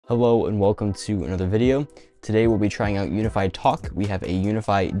Hello and welcome to another video. Today we'll be trying out UniFi Talk. We have a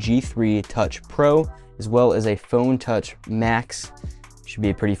UniFi G3 Touch Pro as well as a Phone Touch Max. Should be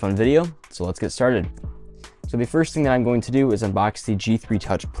a pretty fun video, so let's get started. So the first thing that I'm going to do is unbox the G3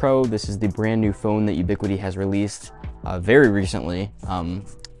 Touch Pro. This is the brand new phone that Ubiquiti has released very recently,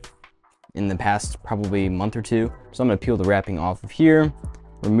 in the past probably month or two. So I'm going to peel the wrapping off of here,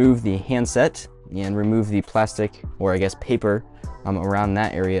 remove the handset, and remove the plastic, or I guess paper, around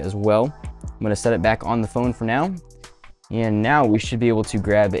that area as well. I'm going to set it back on the phone for now. And now we should be able to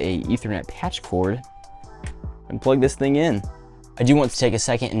grab a Ethernet patch cord and plug this thing in. I do want to take a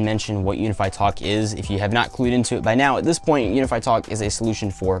second and mention what UniFi Talk is. If you have not clued into it by now, at this point, UniFi Talk is a solution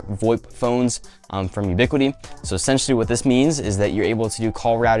for VoIP phones from Ubiquiti. So essentially what this means is that you're able to do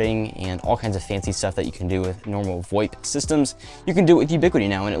call routing and all kinds of fancy stuff that you can do with normal VoIP systems. You can do it with Ubiquiti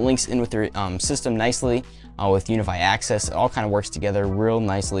now, and it links in with their system nicely with UniFi Access. It all kind of works together real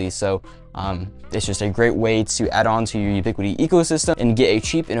nicely. So it's just a great way to add on to your Ubiquiti ecosystem and get a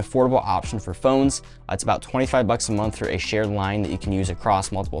cheap and affordable option for phones. It's about 25 bucks a month for a shared line that you can use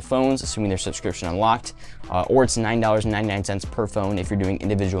across multiple phones, assuming their subscription unlocked, or it's $9.99 per phone if you're doing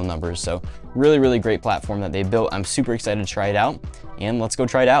individual numbers. So really great platform that they built. I'm super excited to try it out, and let's go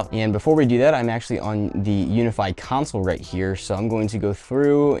try it out. And before we do that, I'm actually on the UniFi Console right here. So I'm going to go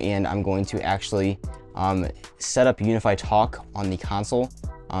through and I'm going to actually set up UniFi Talk on the console.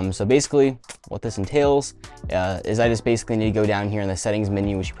 So basically what this entails is I just basically need to go down here in the settings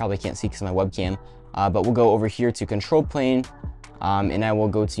menu, which you probably can't see because of my webcam, but we'll go over here to control plane, and I will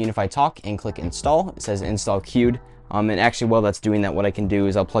go to UniFi Talk and click install. It says install queued, and actually while that's doing that, what I can do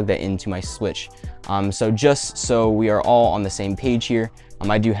is I'll plug that into my switch. So just so we are all on the same page here,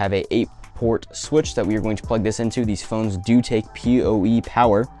 I do have a 8-port switch that we are going to plug this into. These phones do take PoE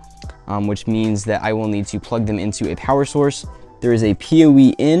power, which means that I will need to plug them into a power source. There is a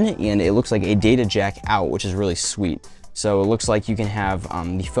PoE in, and it looks like a data jack out, which is really sweet. So it looks like you can have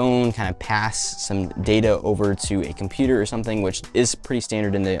the phone kind of pass some data over to a computer or something, which is pretty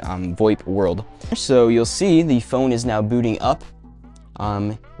standard in the VoIP world. So you'll see the phone is now booting up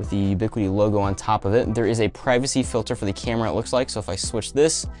with the Ubiquiti logo on top of it. There is a privacy filter for the camera, it looks like. So if I switch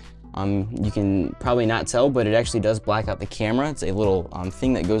this, you can probably not tell, but it actually does black out the camera. It's a little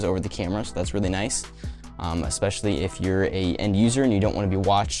thing that goes over the camera, so that's really nice. Especially if you're a end user and you don't want to be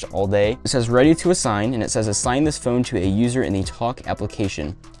watched all day. It says ready to assign, and it says assign this phone to a user in the Talk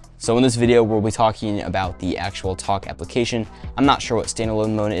application. So in this video, we'll be talking about the actual Talk application. I'm not sure what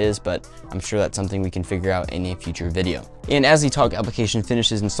standalone mode it is, but I'm sure that's something we can figure out in a future video. And as the Talk application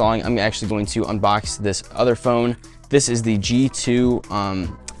finishes installing, I'm actually going to unbox this other phone. This is the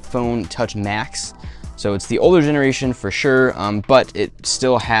G2 Phone Touch Max. So it's the older generation for sure, but it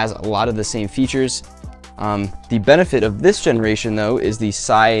still has a lot of the same features. The benefit of this generation though is the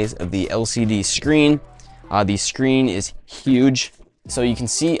size of the LCD screen. The screen is huge. So you can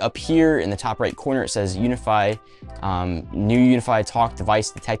see up here in the top right corner, it says UniFi, new UniFi Talk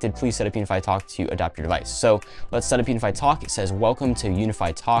device detected. Please set up UniFi Talk to adopt your device. So let's set up UniFi Talk. It says welcome to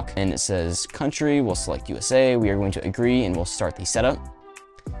UniFi Talk, and it says country. We'll select USA. We are going to agree, and we'll start the setup.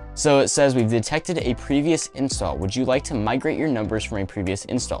 So it says we've detected a previous install. Would you like to migrate your numbers from a previous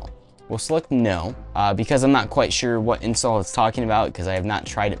install? We'll select no, because I'm not quite sure what install it's talking about because I have not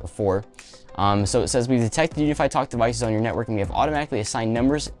tried it before. So it says we've detected UniFi Talk devices on your network and we have automatically assigned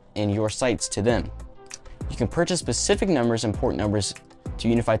numbers in your sites to them. You can purchase specific numbers and port numbers to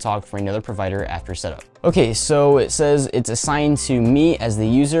UniFi Talk for another provider after setup. Okay, so it says it's assigned to me as the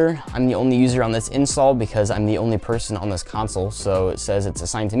user. I'm the only user on this install because I'm the only person on this console. So it says it's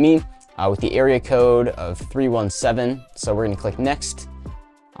assigned to me with the area code of 317. So we're gonna click next.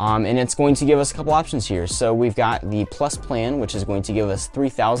 And it's going to give us a couple options here. So we've got the Plus plan, which is going to give us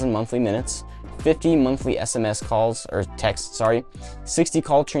 3,000 monthly minutes, 50 monthly SMS calls, or text, sorry, 60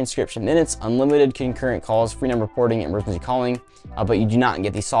 call transcription minutes, unlimited concurrent calls, free number porting, emergency calling, but you do not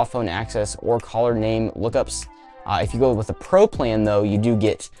get the soft phone access or caller name lookups. If you go with the Pro plan though, you do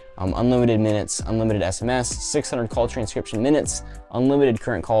get unlimited minutes, unlimited SMS, 600 call transcription minutes, unlimited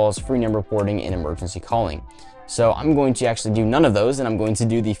current calls, free number porting, and emergency calling. So I'm going to actually do none of those, and I'm going to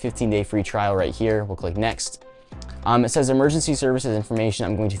do the 15-day free trial right here. We'll click next. It says emergency services information.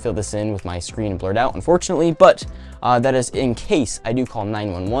 I'm going to fill this in with my screen blurred out, unfortunately, but that is in case I do call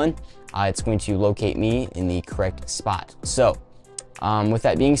 911. It's going to locate me in the correct spot. So with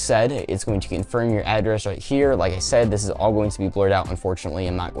that being said, it's going to confirm your address right here. Like I said, this is all going to be blurred out. Unfortunately,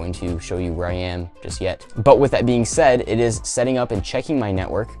 I'm not going to show you where I am just yet. But with that being said, it is setting up and checking my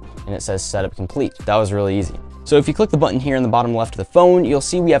network, and it says setup complete. That was really easy. So if you click the button here in the bottom left of the phone, you'll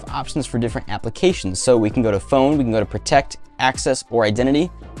see we have options for different applications. So we can go to phone, we can go to protect, access, or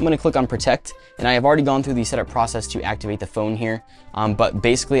identity. I'm going to click on protect, and I have already gone through the setup process to activate the phone here. But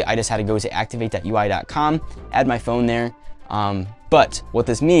basically I just had to go to activate.ui.com, add my phone there. But what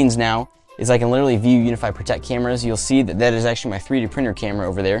this means now is I can literally view UniFi Protect cameras. You'll see that that is actually my 3D printer camera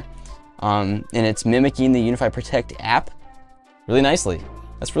over there. And it's mimicking the UniFi Protect app really nicely.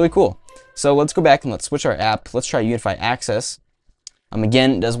 That's really cool. So let's go back and let's switch our app. Let's try UniFi Access.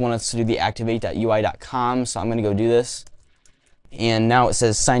 Again, it does want us to do the activate.ui.com, so I'm going to go do this. And now it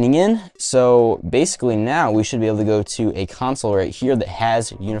says signing in. So basically now we should be able to go to a console right here that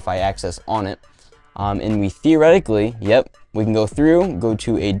has UniFi Access on it. And we theoretically, yep, we can go through, go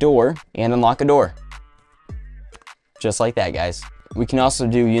to a door, and unlock a door. Just like that, guys. We can also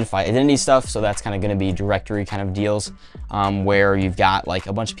do UniFi identity stuff, so that's kind of going to be directory kind of deals, where you've got like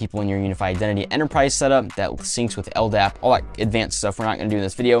a bunch of people in your UniFi identity enterprise setup that syncs with LDAP, all that advanced stuff we're not going to do in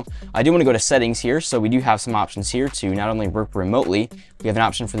this video. I do want to go to settings here, so we do have some options here to not only work remotely, we have an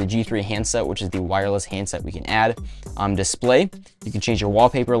option for the G3 handset, which is the wireless handset we can add. Display, you can change your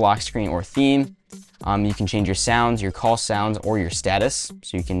wallpaper, lock screen, or theme. You can change your sounds, your call sounds, or your status.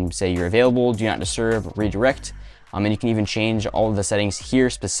 So you can say you're available, do not disturb, redirect. And you can even change all of the settings here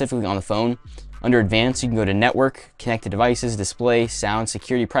specifically on the phone. Under advanced, you can go to network, connected devices, display, sound,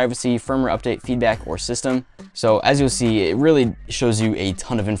 security, privacy, firmware update, feedback, or system. So as you'll see, it really shows you a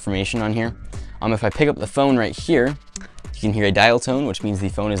ton of information on here. If I pick up the phone right here, you can hear a dial tone, which means the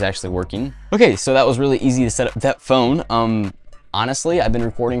phone is actually working. Okay, so that was really easy to set up that phone. Honestly, I've been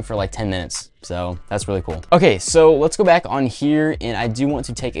recording for like 10 minutes, so that's really cool. Okay, so let's go back on here, and I do want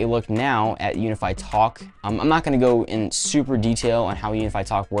to take a look now at UniFi Talk. I'm not gonna go in super detail on how UniFi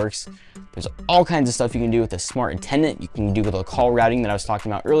Talk works. There's all kinds of stuff you can do with the smart attendant. You can do with the call routing that I was talking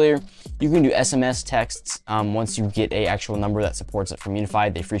about earlier. You can do SMS texts once you get a actual number that supports it from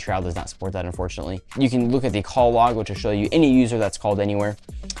UniFi. The free trial does not support that, unfortunately. You can look at the call log, which will show you any user that's called anywhere.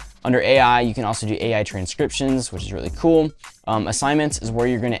 Under AI, you can also do AI transcriptions, which is really cool. Assignments is where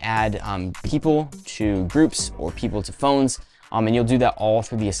you're going to add people to groups or people to phones, and you'll do that all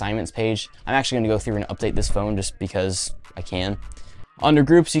through the assignments page. I'm actually going to go through and update this phone just because I can. Under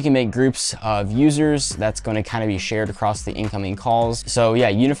groups, you can make groups of users. That's going to kind of be shared across the incoming calls. So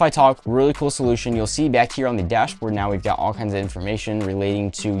yeah, UniFi Talk, really cool solution. You'll see back here on the dashboard now we've got all kinds of information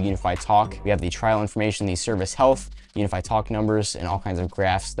relating to UniFi Talk. We have the trial information, the service health, UniFi Talk numbers, and all kinds of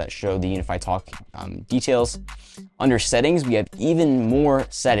graphs that show the UniFi Talk details. Under settings, we have even more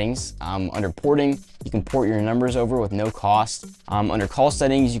settings. Under porting, you can port your numbers over with no cost. Under call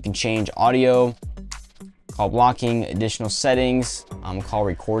settings, you can change audio, call blocking, additional settings, call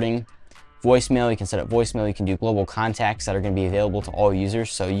recording, voicemail. You can set up voicemail. You can do global contacts that are going to be available to all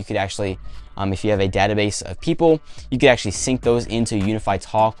users. So you could actually, if you have a database of people, you could actually sync those into UniFi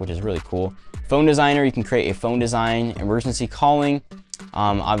Talk, which is really cool. Phone designer, you can create a phone design. Emergency calling,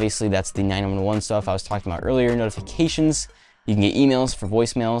 obviously that's the 911 stuff I was talking about earlier. Notifications, you can get emails for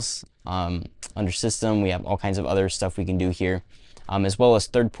voicemails. Under system, we have all kinds of other stuff we can do here. As well as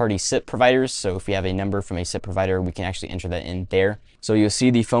third-party SIP providers. So if we have a number from a SIP provider, we can actually enter that in there. So you'll see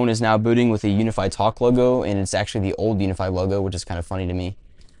the phone is now booting with a UniFi Talk logo, and it's actually the old UniFi logo, which is kind of funny to me.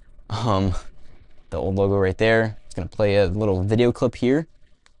 The old logo right there. It's going to play a little video clip here.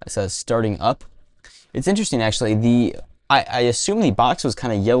 It says starting up. It's interesting actually. I assume the box was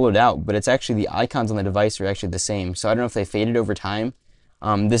kind of yellowed out, but it's actually the icons on the device are actually the same. So I don't know if they faded over time.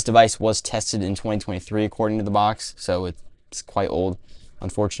 This device was tested in 2023 according to the box, so it's quite old,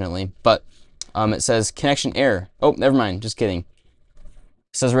 unfortunately. But it says connection error. Oh, never mind, just kidding.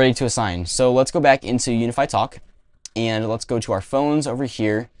 It says ready to assign. So let's go back into UniFi Talk, and let's go to our phones over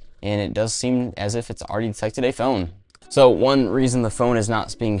here, and it does seem as if it's already detected a phone. So one reason the phone is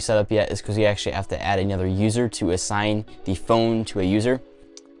not being set up yet is because you actually have to add another user to assign the phone to a user.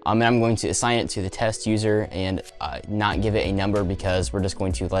 And I'm going to assign it to the test user and not give it a number because we're just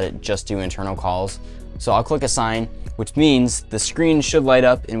going to let it just do internal calls. So I'll click assign, which means the screen should light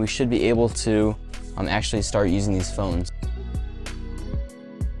up and we should be able to actually start using these phones.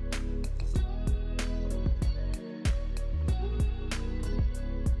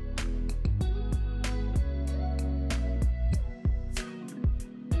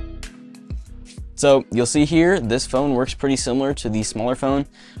 So you'll see here, this phone works pretty similar to the smaller phone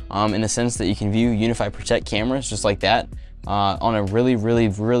in the sense that you can view UniFi Protect cameras just like that on a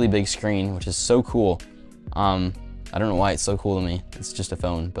really big screen, which is so cool. I don't know why it's so cool to me. It's just a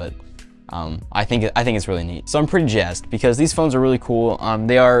phone, but I think it's really neat. So I'm pretty jazzed because these phones are really cool.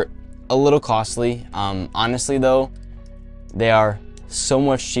 They are a little costly. Honestly though, they are so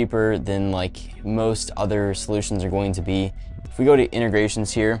much cheaper than like most other solutions are going to be. If we go to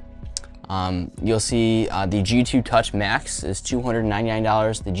integrations here, you'll see the G2 Touch Max is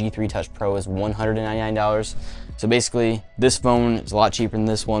 $299. The G3 Touch Pro is $199. So basically, this phone is a lot cheaper than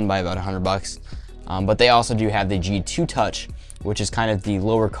this one by about $100. But they also do have the G2 Touch, which is kind of the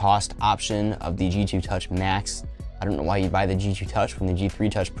lower cost option of the G2 Touch Max. I don't know why you'd buy the G2 Touch when the G3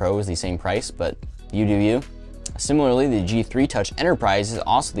 Touch Pro is the same price, but you do you. Similarly, the G3 Touch Enterprise is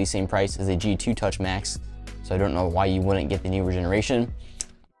also the same price as the G2 Touch Max. So I don't know why you wouldn't get the newer generation.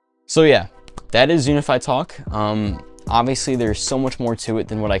 So yeah, that is UniFi Talk. Obviously, there's so much more to it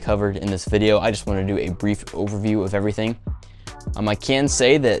than what I covered in this video. I just want to do a brief overview of everything. I can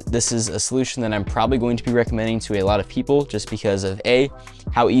say that this is a solution that I'm probably going to be recommending to a lot of people just because of A,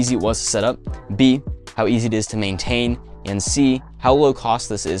 how easy it was to set up, B, how easy it is to maintain, and C, how low cost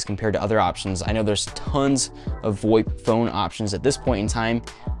this is compared to other options. I know there's tons of VoIP phone options at this point in time,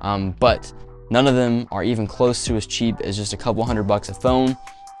 but none of them are even close to as cheap as just a couple $100 a phone,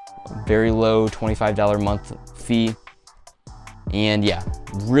 very low $25 a month fee. And yeah,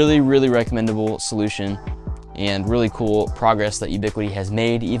 really recommendable solution and really cool progress that Ubiquiti has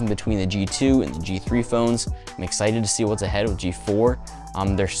made even between the G2 and the G3 phones. I'm excited to see what's ahead with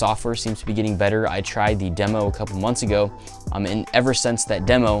G4. Their software seems to be getting better. I tried the demo a couple months ago, and ever since that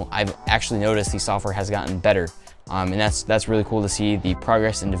demo, I've actually noticed the software has gotten better. And that's really cool to see the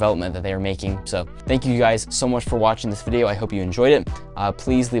progress and development that they are making. So thank you guys so much for watching this video. I hope you enjoyed it.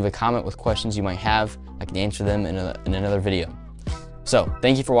 Please leave a comment with questions you might have. I can answer them in another video. So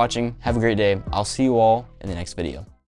thank you for watching. Have a great day. I'll see you all in the next video.